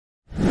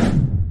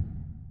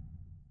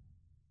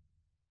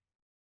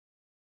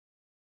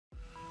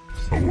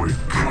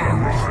awake,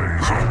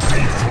 arise, and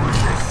be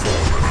forever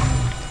fallen.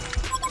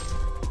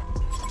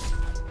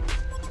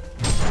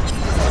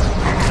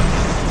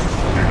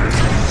 It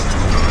ends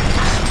tonight.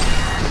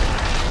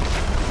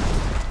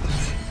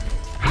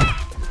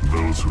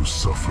 Those who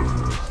suffer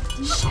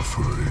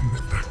in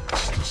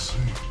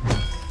ecstasy.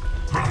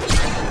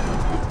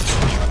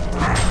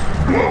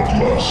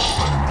 Bloodlust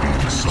and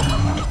being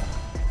summoned.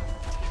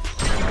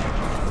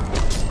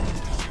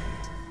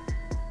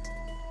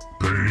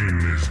 Pain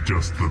is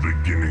just the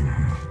beginning.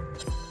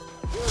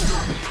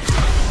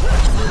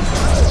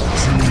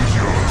 Choose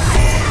your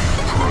god and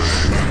pray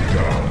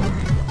down.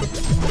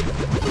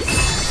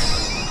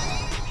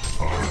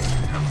 I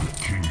am the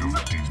king of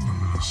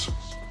demons.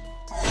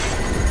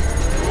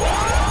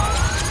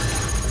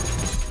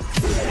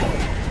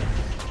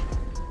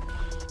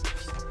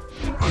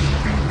 I am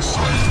being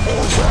silent.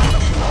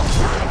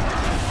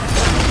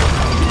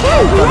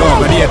 บอก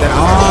มาเนี่ยแต่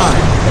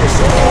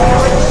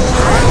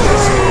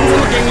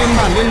เก่งเล่น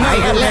บ้านเล่นไหน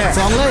กันแรกส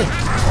องเลย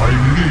I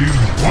live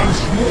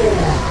once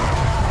more.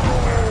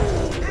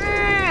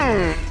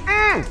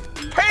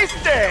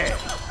 Tasty!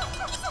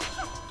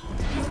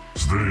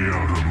 Stay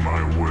out of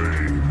my way,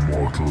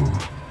 mortal.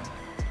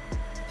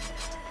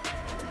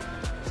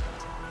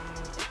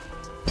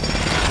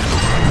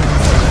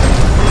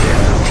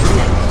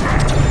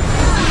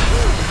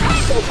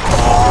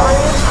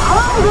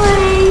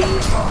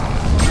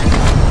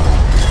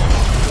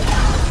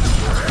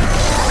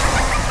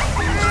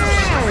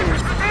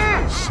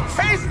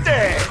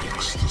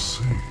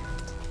 Ecstasy.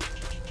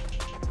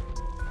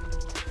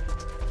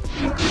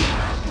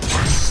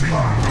 I sing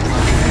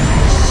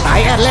no ตา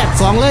ยอันแรก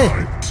สองเลย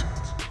light.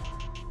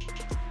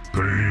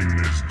 Pain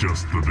is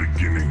just the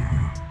beginning.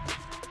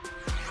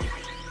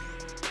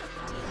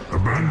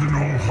 Abandon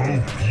all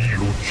hope, ye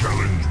who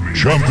challenge me.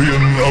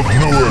 Champion of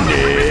Newark.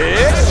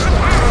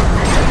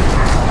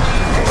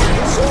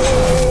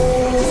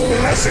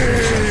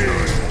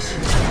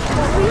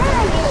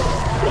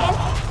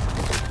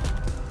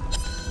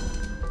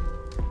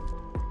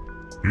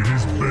 It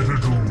is better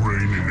to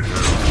reign in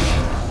hell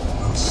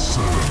than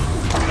serve.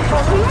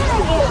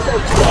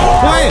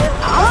 เฮ้ย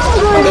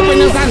มันจะเป็น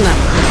ยังสั้นน่ะ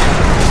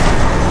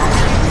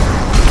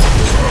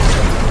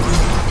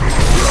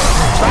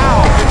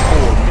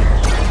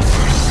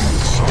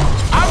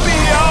I'll be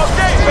here all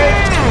day,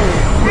 baby.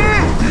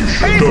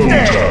 Double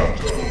tap.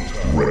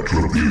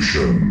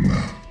 Retribution.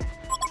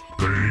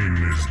 Pain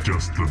is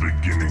just the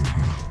beginning.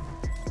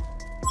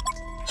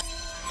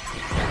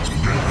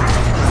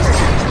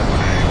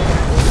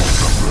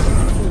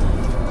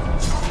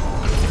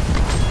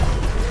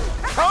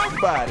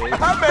 Somebody,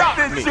 I make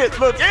this shit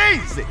look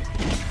easy.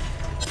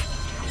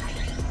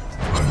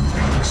 I'm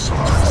being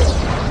silent.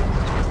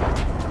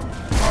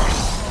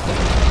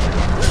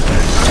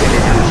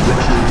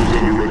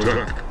 Under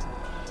attack.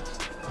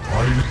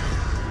 I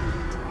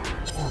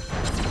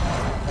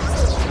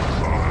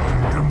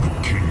am the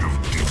king of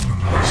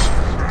demons.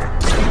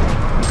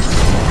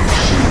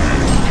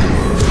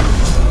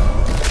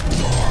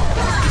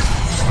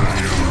 Stay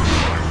out of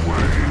my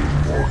way,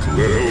 mortal.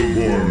 The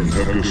Hellborn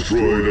have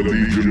destroyed a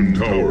Legion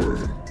tower.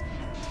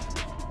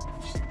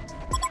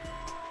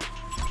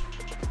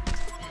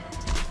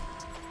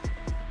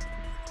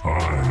 I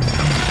am the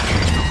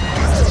king of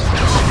demons.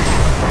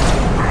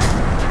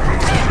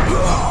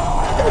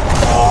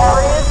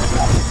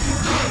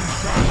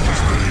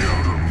 Stay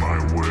out of my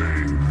way,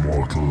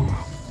 mortal.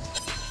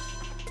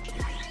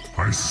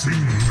 I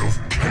sing of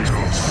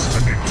chaos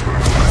and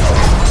eternal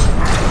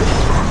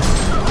night.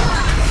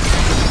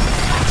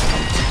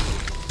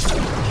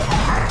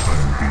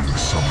 I'm being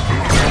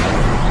summoned.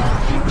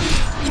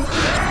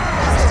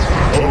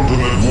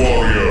 Ultimate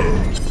Warrior.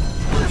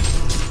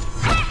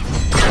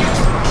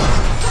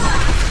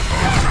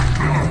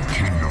 I'm the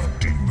king of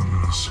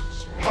demons.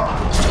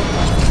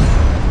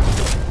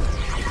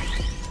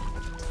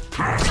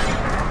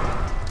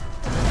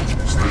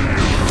 Stay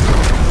out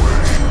of my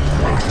way,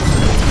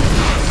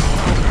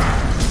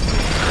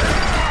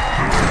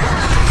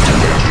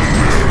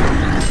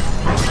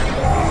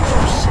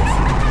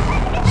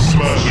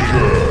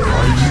 Massacre.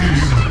 I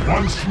live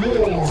once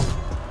more.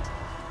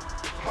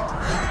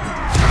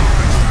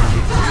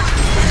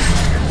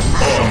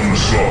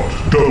 Onslaught.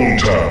 Double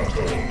tap.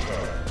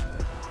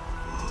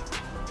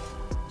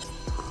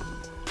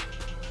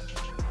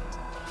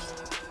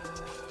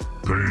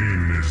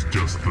 Pain is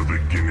just the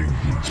beginning.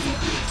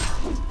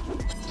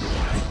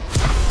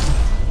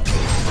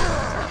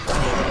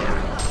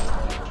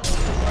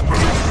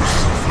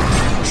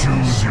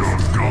 Choose your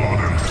god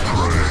and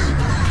pray.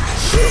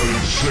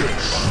 7-6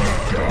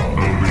 smackdown.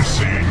 I'll be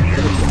seeing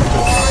you.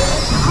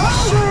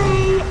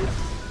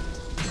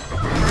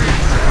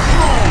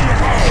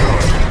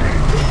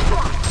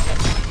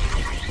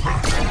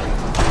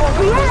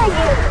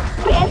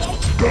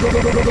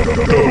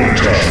 Double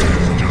tap.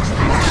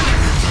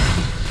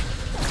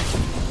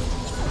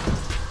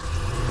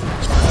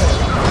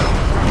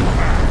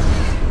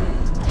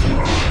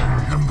 I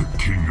am the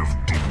king of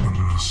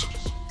demons.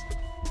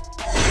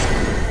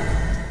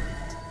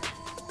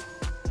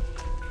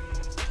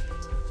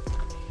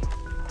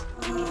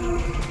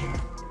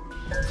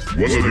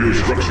 One of your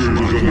structures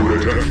is under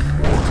attack.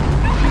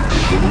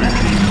 The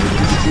Legion has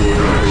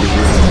destroyed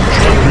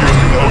champion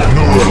of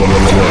Nora.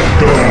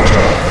 Double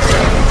tap.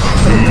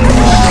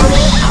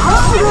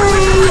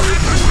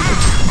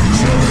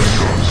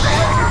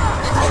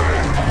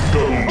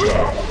 Double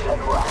tap.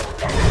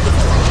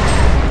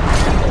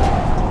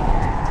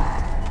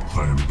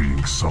 I am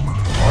being summoned.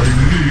 I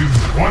live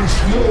once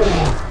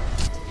more.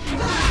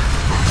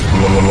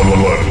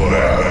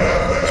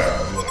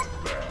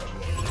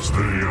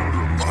 Stay out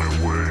of my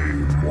way,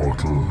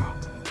 mortal.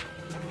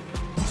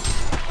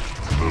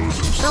 Those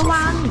who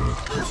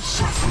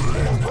suffer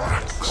in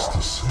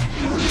ecstasy.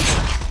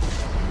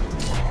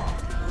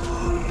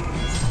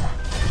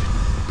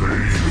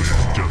 Pain is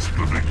just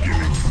the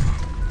beginning.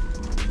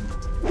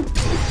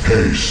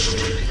 Haste.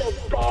 The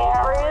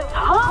bear is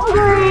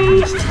hungry!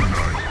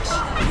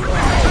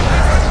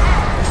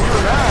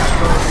 Tonight.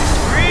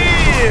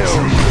 Real.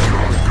 Choose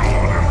your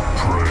god and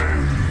pray.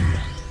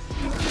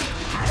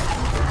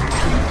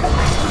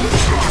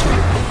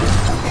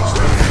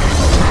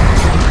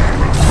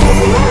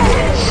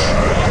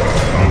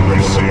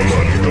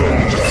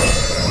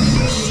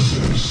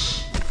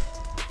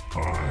 I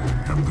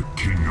am the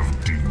king of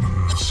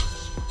demons.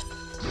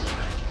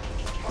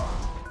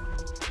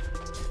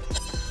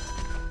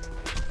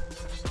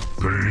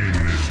 Pain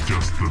is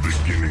just the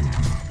beginning.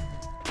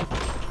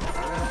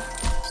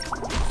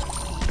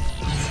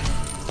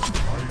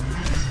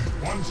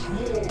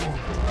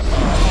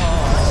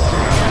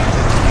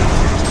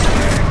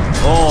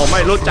 โอ้ไม่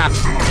รู้จัก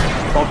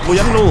ตบกู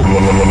ยังรู้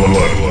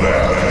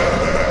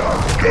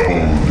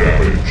Double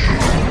damage.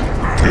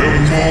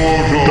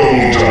 Immortal.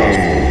 Double tap.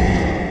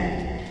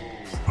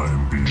 I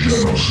am being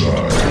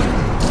Genocide.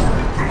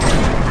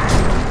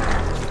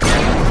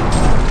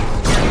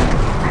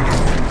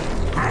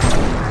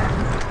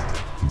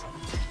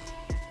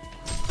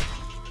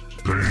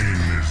 Pain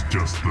is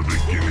just the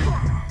beginning.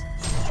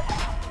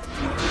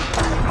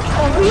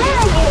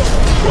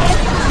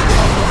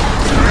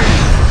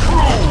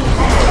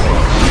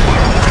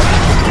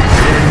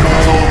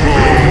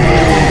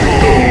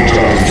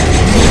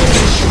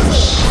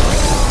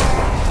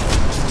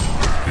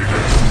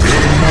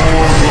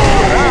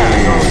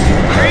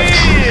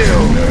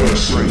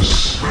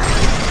 Nemesis.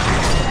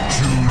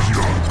 Choose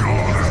your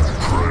god and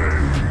pray.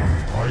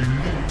 I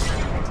live.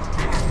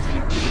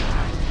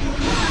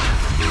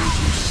 Those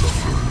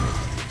who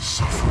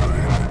suffer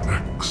in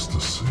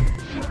ecstasy.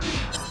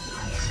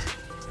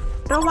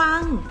 ระวั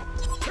ง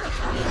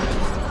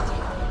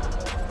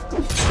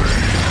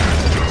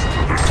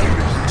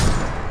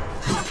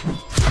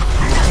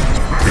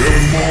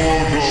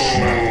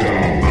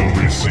I'll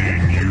be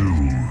seeing you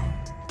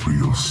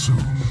real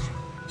soon.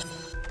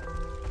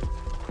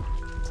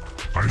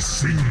 I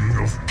sing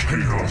of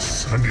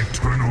chaos and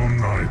eternal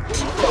night.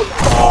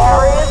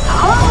 Bear is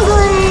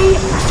hungry!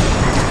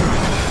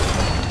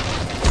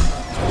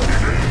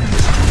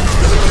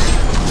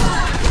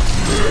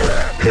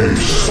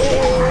 Haste.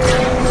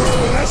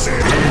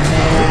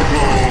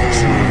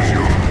 Choose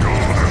your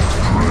god and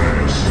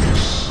pray.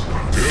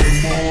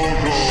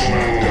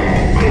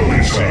 I'll be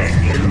seeing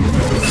you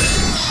real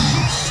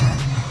soon.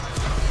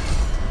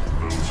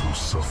 Those who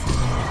suffer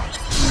in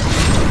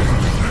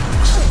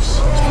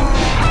ecstasy.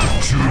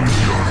 Choose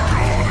your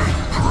god and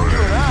pray.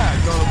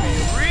 Gonna be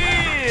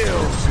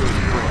real.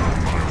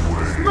 My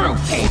way. Screw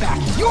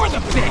payback, you're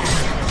the best!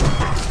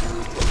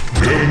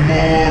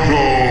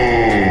 Immortal.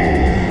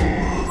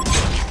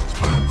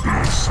 I'm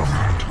being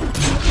summoned.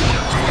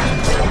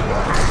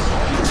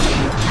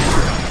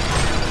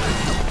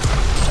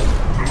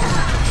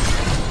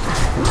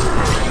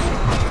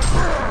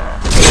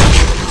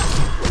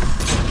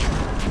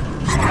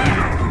 Stay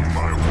out of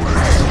my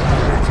way.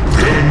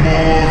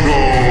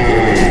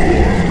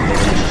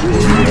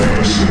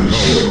 Nemesis.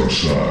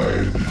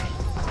 Genocide.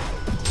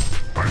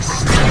 I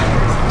see.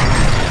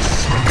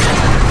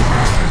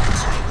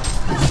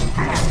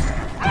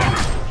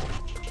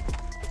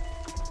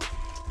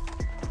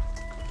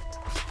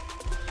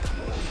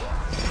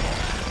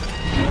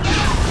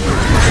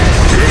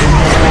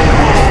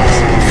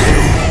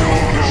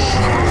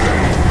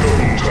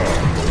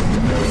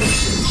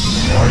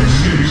 I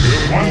need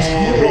it once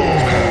more.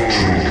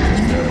 Patrick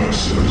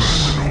Nemesis.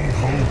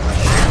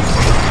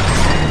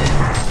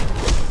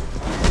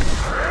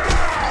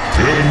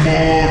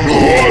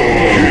 Immortal.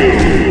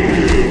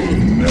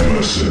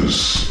 Nemesis.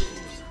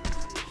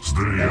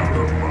 Stay out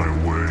of my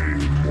way,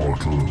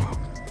 mortal.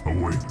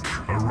 Awake,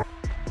 arise.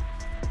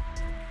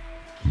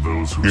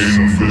 Those who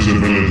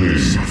Invisibility.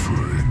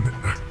 suffer in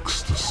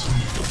ecstasy.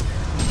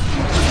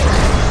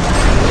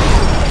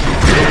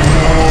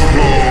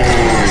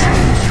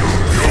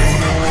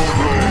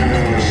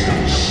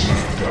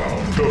 Down.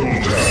 Double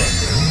tap.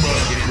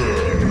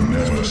 Massacre.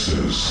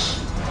 Nemesis.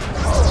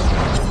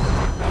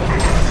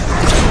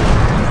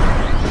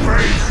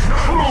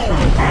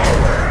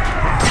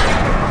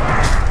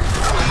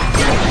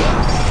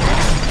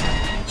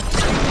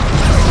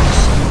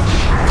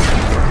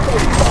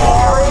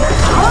 Bear is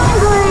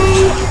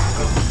hungry!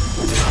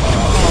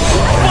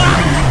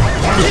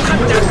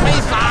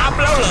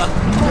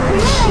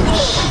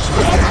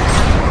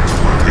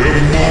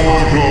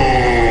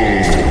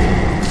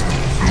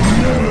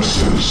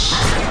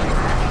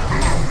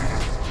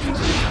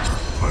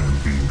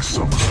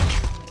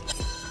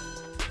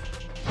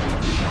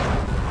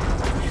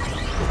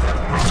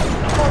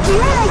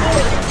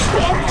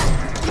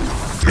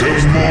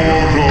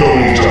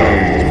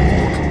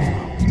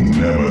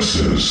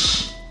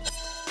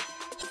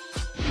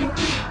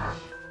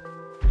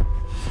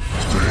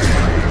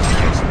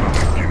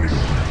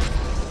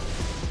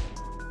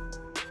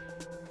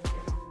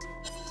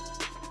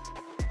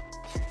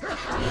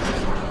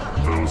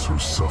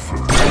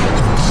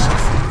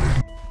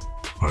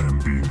 I am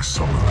being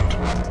summoned.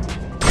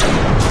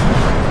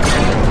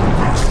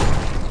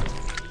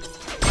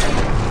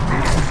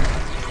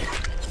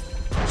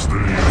 Stay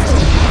out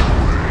of my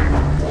way,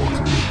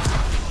 mortal.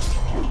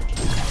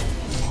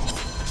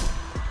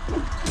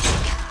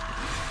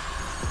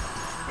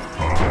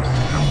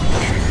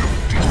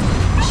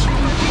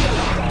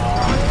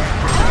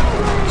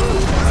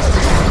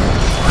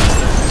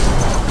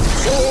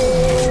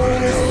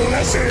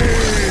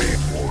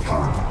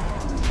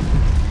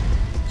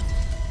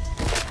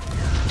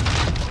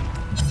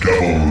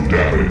 Double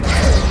damage.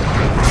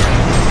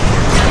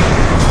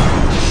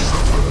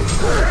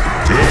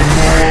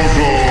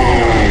 Immortal.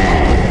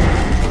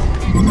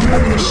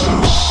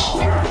 Nemesis.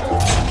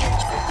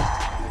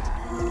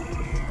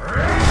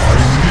 I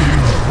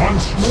live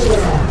once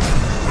more.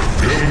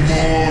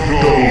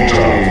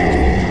 Immortal.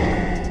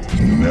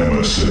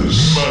 Nemesis.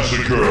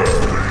 Massacre.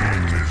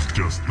 Pain is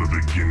just the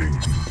beginning.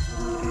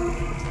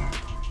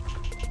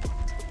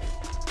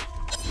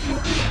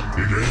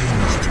 It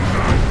ends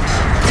tonight.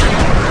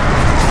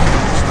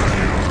 Stay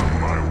out of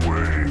my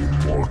way,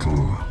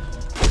 mortal.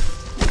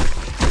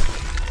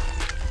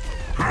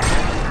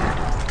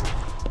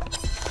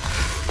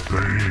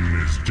 Pain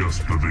is just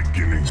the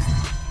beginning.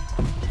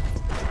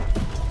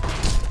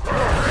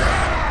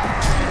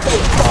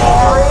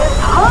 Bear is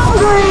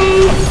hungry!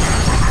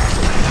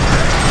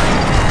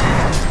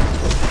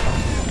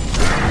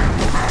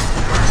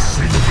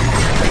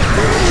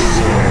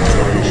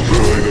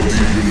 Destroy the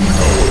Legion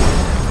power.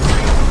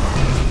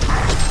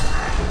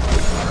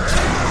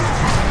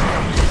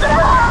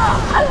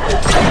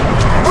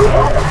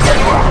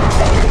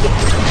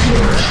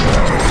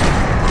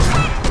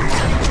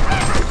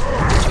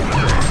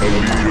 A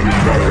Legion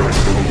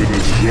barracks has been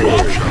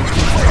destroyed.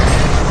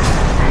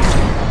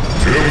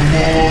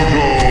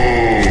 Immortal!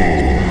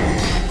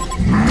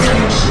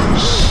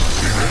 Nemesis.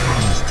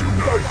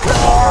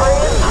 Bear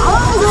is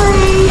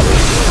hungry!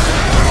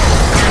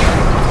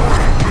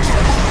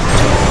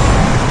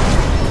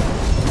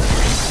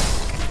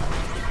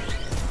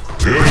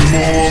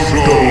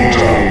 Immortal!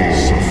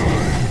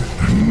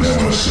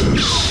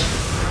 Nemesis.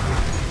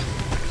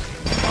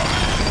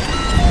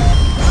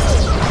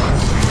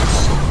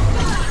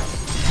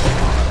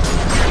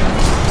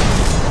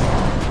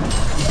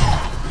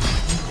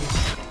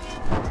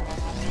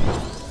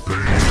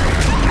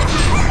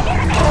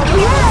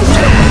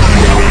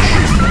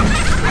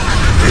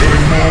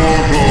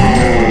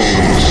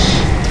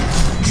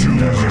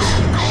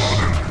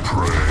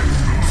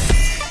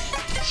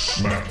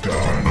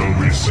 Smackdown. Are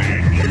we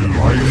seeing you?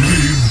 I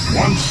live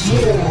once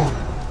more.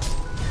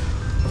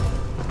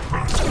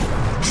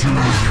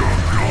 Choose your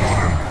god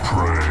and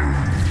pray.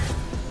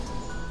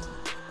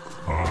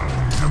 I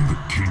am the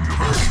king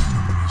of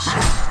kings.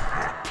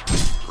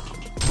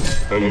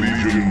 A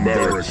Legion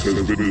barracks has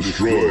been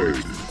destroyed.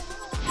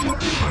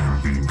 I am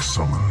being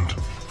summoned.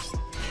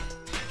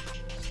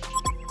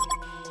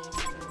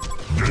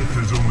 Death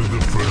is only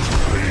the first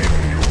pain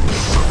you will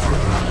suffer.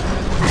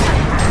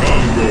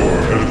 Angor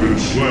has been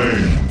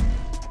slain.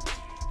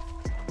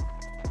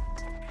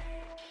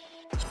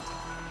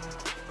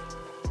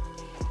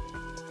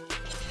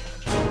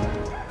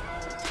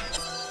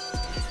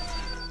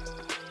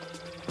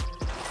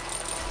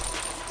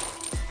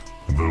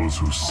 Those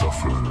who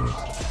suffer,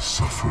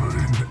 suffer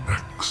in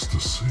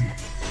ecstasy.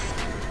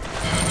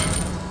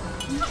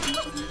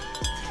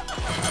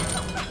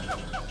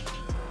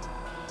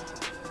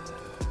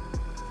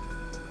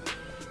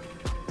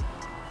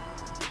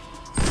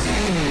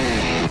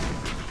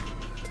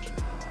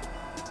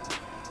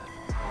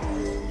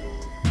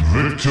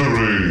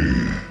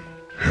 Victory!